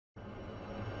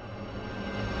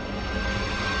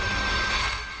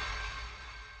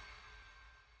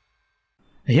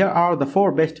Here are the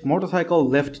 4 best motorcycle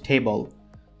lift table.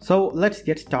 So let's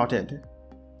get started.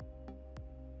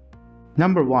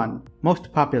 Number 1.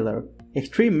 Most popular.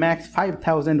 Extreme Max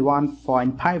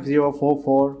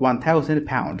 5001.5044 1000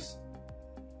 pounds.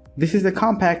 This is a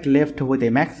compact lift with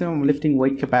a maximum lifting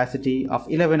weight capacity of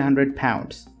 1100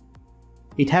 pounds.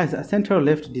 It has a center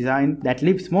lift design that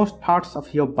leaves most parts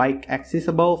of your bike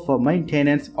accessible for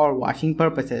maintenance or washing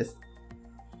purposes.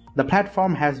 The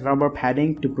platform has rubber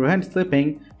padding to prevent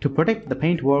slipping, to protect the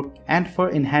paintwork, and for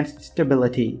enhanced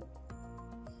stability.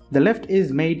 The lift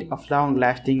is made of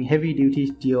long-lasting heavy-duty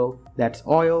steel that's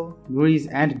oil, grease,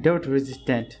 and dirt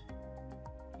resistant.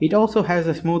 It also has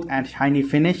a smooth and shiny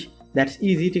finish that's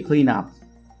easy to clean up.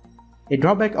 A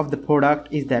drawback of the product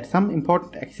is that some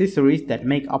important accessories that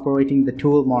make operating the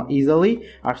tool more easily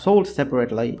are sold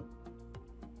separately.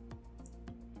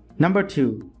 Number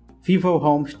 2.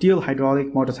 VIVOHOME Steel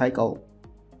Hydraulic Motorcycle.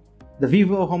 The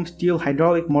VIVOHOME Steel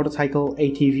Hydraulic Motorcycle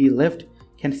ATV lift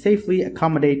can safely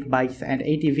accommodate bikes and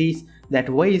ATVs that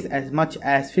weighs as much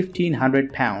as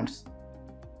 1500 pounds.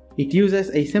 It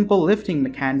uses a simple lifting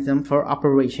mechanism for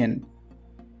operation.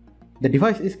 The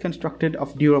device is constructed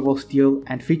of durable steel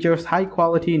and features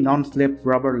high-quality non-slip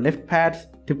rubber lift pads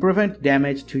to prevent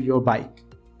damage to your bike.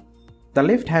 The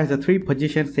lift has a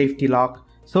 3-position safety lock,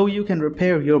 so you can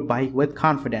repair your bike with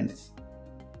confidence.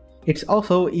 It's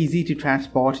also easy to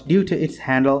transport due to its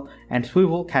handle and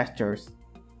swivel casters.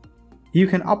 You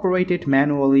can operate it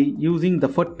manually using the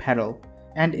foot pedal,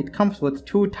 and it comes with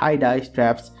 2 tie-dye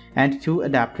straps and 2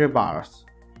 adapter bars.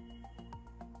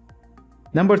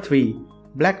 Number 3.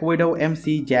 Black Widow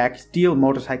MC Jack Steel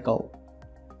Motorcycle.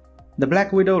 The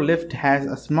Black Widow lift has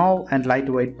a small and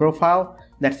lightweight profile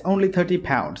that's only 30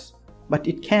 pounds, but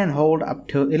it can hold up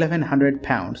to 1100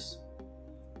 pounds.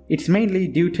 It's mainly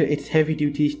due to its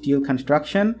heavy-duty steel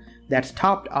construction that's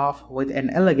topped off with an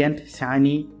elegant,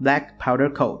 shiny black powder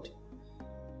coat.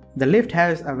 The lift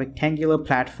has a rectangular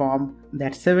platform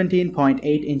that's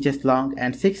 17.8 inches long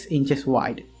and 6 inches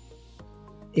wide.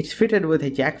 It's fitted with a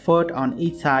jack foot on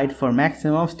each side for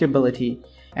maximum stability,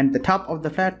 and the top of the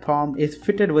platform is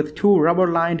fitted with 2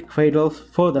 rubber-lined cradles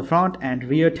for the front and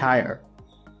rear tire.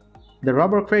 The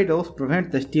rubber cradles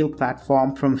prevent the steel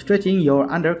platform from stretching your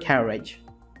undercarriage.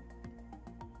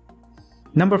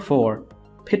 Number 4.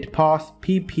 Posse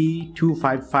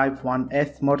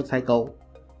PP2551S Motorcycle.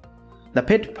 The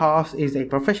Posse is a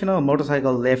professional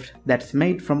motorcycle lift that's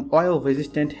made from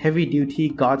oil-resistant heavy-duty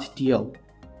gauge steel.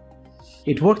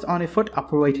 It works on a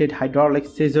foot-operated hydraulic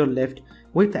scissor lift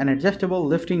with an adjustable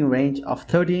lifting range of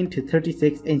 13 to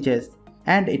 36 inches,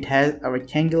 and it has a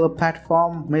rectangular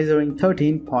platform measuring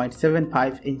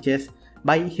 13.75 inches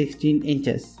by 16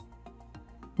 inches.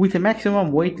 With a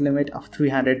maximum weight limit of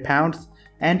 300 pounds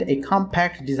and a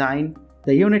compact design,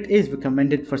 the unit is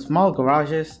recommended for small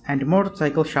garages and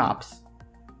motorcycle shops.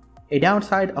 A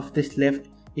downside of this lift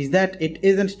is that it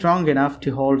isn't strong enough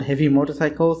to hold heavy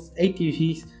motorcycles,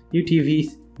 ATVs,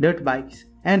 UTVs, dirt bikes,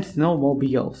 and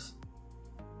snowmobiles.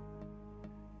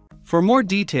 For more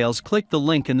details, click the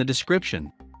link in the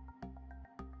description.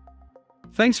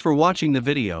 Thanks for watching the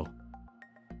video.